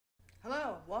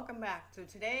Hello, welcome back. So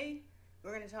today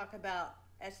we're going to talk about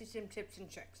SCCM tips and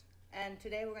tricks. And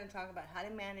today we're going to talk about how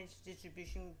to manage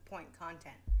distribution point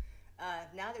content.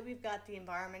 Now that we've got the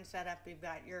environment set up, we've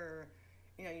got your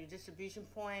distribution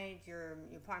point, your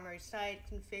primary site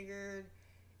configured.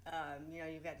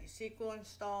 You've got your SQL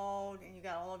installed, and you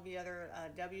got all of the other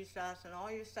W stuff and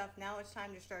all your stuff. Now it's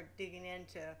time to start digging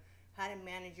into how to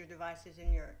manage your devices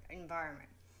in your environment.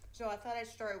 So I thought I'd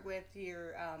start with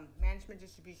your management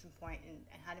distribution point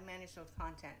and how to manage those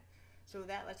content. So with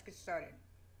that, let's get started.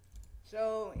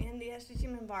 So in the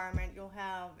SCCM environment, you'll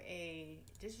have a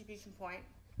distribution point,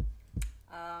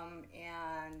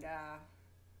 and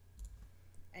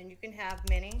you can have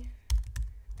many.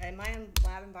 In my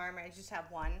lab environment, I just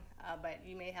have one, but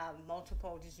you may have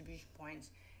multiple distribution points.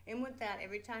 And with that,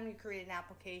 every time you create an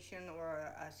application or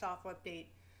a software update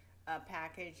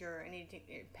package or anything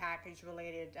package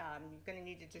related, you're going to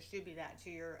need to distribute that to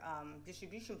your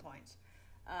distribution points.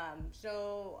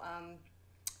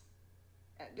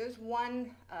 There's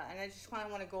one, and I just kind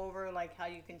of want to go over like how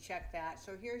you can check that.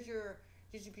 So here's your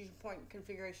distribution point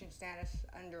configuration status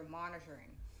under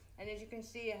monitoring. And as you can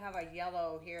see, I have a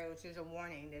yellow here, which is a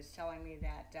warning that's telling me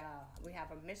that we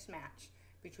have a mismatch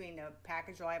between the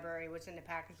package library, what's in the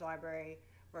package library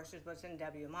versus what's in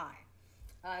WMI.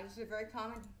 This is a very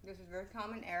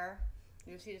common error.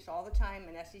 You'll see this all the time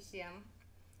in SCCM.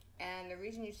 And the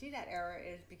reason you see that error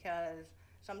is because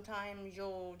sometimes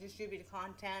you'll distribute the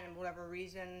content and whatever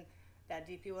reason that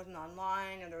DP wasn't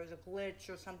online or there was a glitch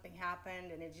or something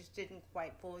happened and it just didn't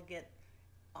quite fully get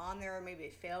on there. Maybe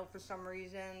it failed for some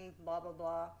reason, blah, blah,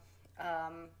 blah.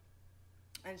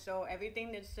 And so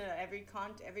everything that's, every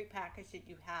package that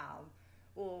you have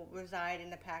will reside in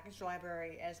the package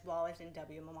library as well as in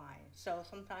WMI. So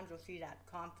sometimes you'll see that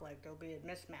conflict, there'll be a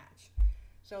mismatch.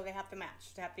 So they have to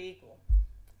match, they have to equal.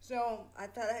 So I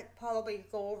thought I'd probably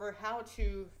go over how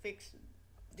to fix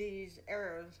these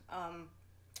errors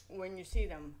when you see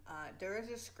them. There is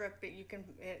a script that you can,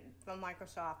 from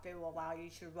Microsoft, it will allow you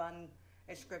to run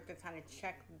a script to kind of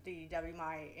check the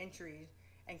WMI entries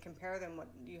and compare them what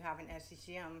you have in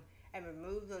SCCM and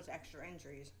remove those extra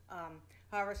entries.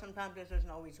 However, sometimes this doesn't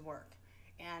always work.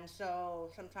 And so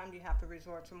sometimes you have to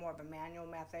resort to more of a manual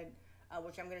method,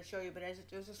 which I'm going to show you, but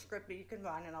there's a script that you can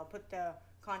run, and I'll put the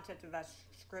content of that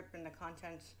script in the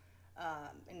contents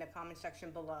in the comment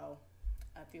section below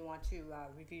if you want to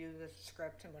review the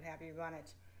script and what have you, run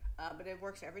it. But it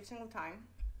works every single time.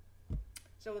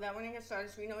 So without wanting to get started,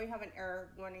 so we know we have an error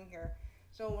running here.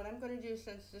 So what I'm going to do,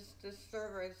 since this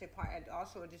server is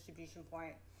also a distribution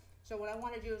point, so what I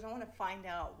want to do is I want to find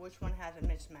out which one has a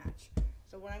mismatch.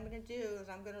 So what I'm going to do is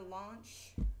I'm going to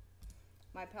launch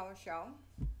my PowerShell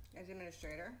as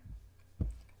administrator,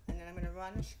 and then I'm going to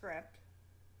run a script.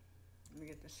 Let me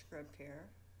get the script here.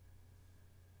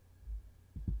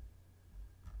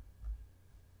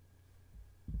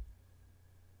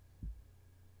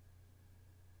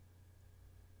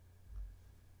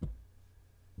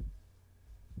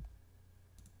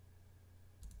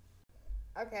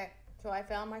 Okay, so I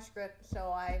found my script,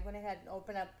 so I went ahead and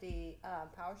opened up the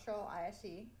PowerShell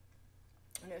ISE,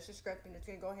 and there's a script, and it's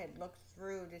going to go ahead and look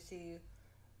through to see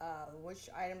which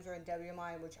items are in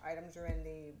WMI and which items are in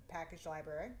the package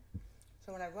library.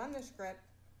 So when I run the script,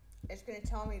 it's going to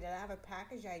tell me that I have a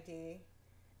package ID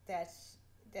that's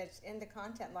in the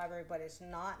content library, but it's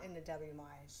not in the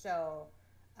WMI. So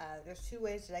there's two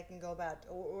ways that I can go about,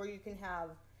 or you can have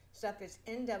stuff that's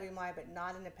in WMI but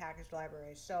not in the package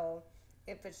library. So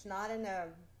if it's not in the,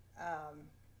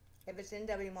 if it's in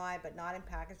WMI but not in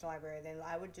package library, then what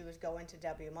I would do is go into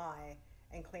WMI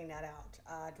and clean that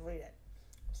out, delete it.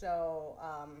 So,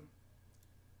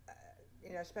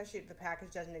 especially if the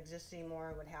package doesn't exist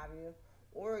anymore, what have you.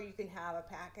 Or you can have a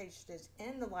package that's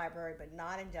in the library but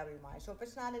not in WMI. So if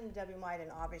it's not in the WMI, then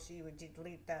obviously you would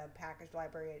delete the package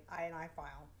library INI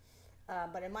file.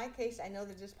 But in my case, I know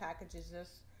that this package is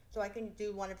this, so I can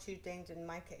do one of two things in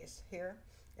my case here.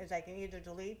 Is I can either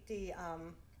delete the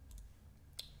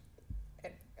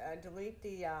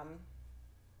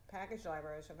package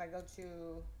library. So if I go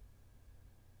to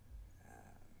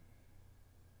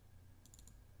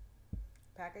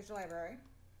package library,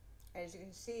 as you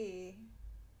can see,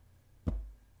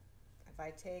 if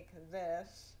I take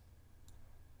this,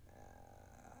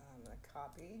 I'm going to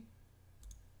copy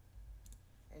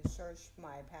and search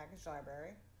my package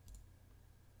library.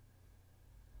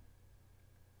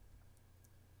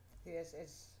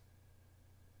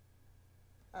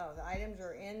 The items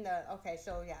are in the, okay,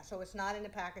 so yeah, so it's not in the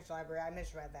package library, I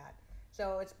misread that.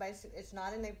 So it's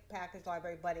not in the package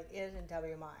library, but it is in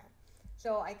WMI.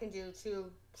 So I can do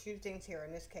two things here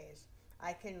in this case.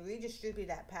 I can redistribute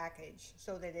that package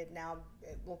so that it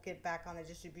will get back on a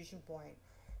distribution point,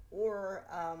 or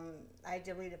I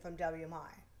delete it from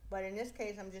WMI. But in this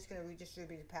case, I'm just going to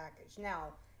redistribute the package.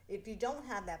 Now, if you don't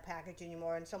have that package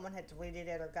anymore and someone had deleted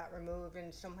it or got removed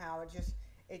and somehow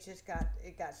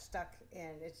it got stuck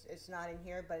in, it's not in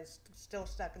here, but it's still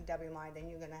stuck in WMI, then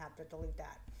you're going to have to delete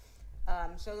that.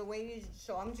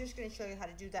 So I'm just going to show you how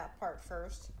to do that part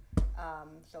first.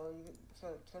 So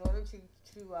in order to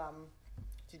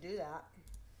do that,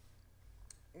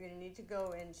 you're going to need to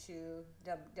go into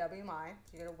WMI.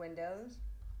 So you go to Windows,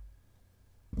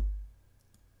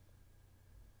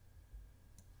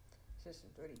 System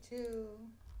 32,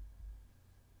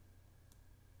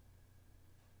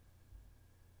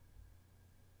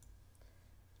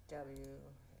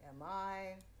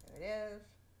 WMI, there it is,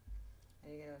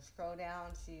 and you're going to scroll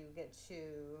down so you get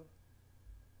to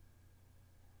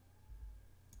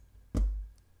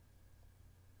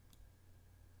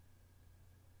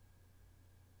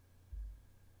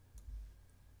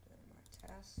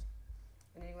test,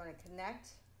 and then you want to connect.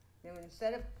 Then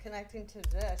instead of connecting to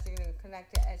this, you're going to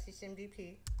connect to SCCM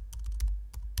DP,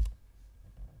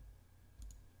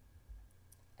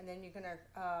 and then you're going to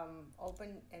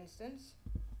open instance,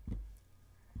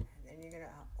 and then you're going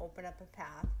to open up a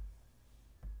path.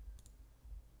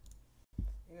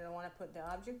 You're going to want to put the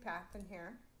object path in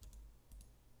here,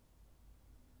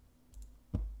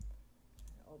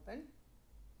 open.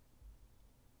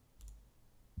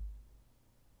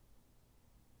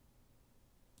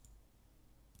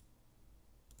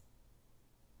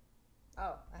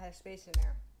 Oh, I had a space in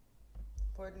there.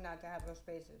 Important not to have those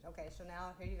spaces. Okay, so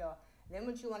now here you go. Then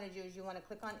what you want to do is you want to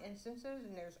click on instances,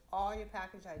 and there's all your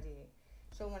package ID.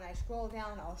 So when I scroll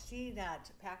down, I'll see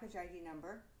that package ID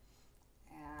number,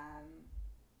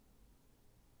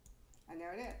 and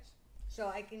there it is. So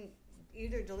I can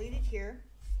either delete it here.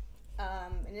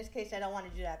 In this case, I don't want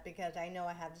to do that because I know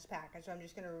I have this package, so I'm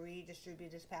just going to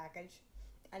redistribute this package,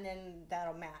 and then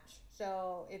that'll match.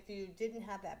 So if you didn't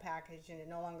have that package and it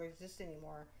no longer exists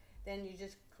anymore, then you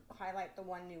just highlight the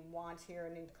one you want here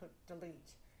and then click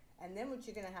delete. And then what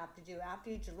you're going to have to do after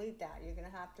you delete that, you're going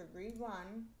to have to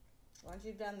rerun. Once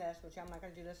you've done this, which I'm not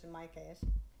going to do this in my case,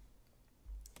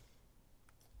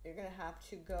 you're going to have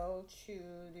to go to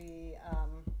the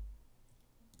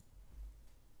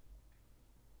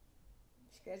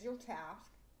schedule task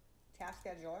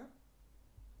scheduler,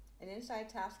 and inside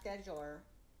task scheduler,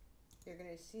 you're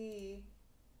going to see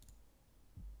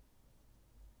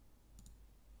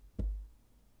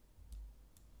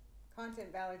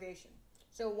content validation.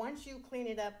 So once you clean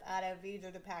it up out of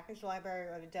either the package library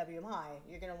or the WMI,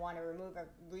 you're going to want to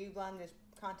rerun this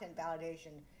content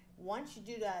validation. Once you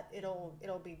do that,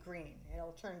 it'll be green.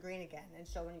 It'll turn green again. And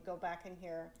so when you go back in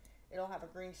here, it'll have a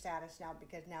green status now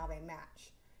because now they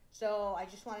match. So I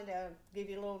just wanted to give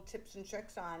you little tips and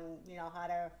tricks on, how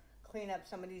to clean up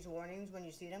some of these warnings when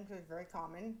you see them, because it's very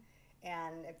common.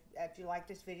 And if you like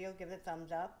this video, give it a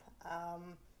thumbs up.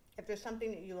 If there's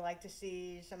something that you would like to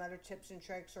see, some other tips and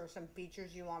tricks or some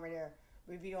features you want me to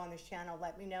review on this channel,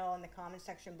 let me know in the comment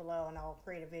section below, and I'll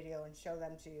create a video and show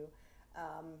them to you.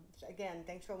 So again,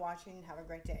 thanks for watching. Have a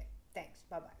great day. Thanks.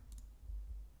 Bye-bye.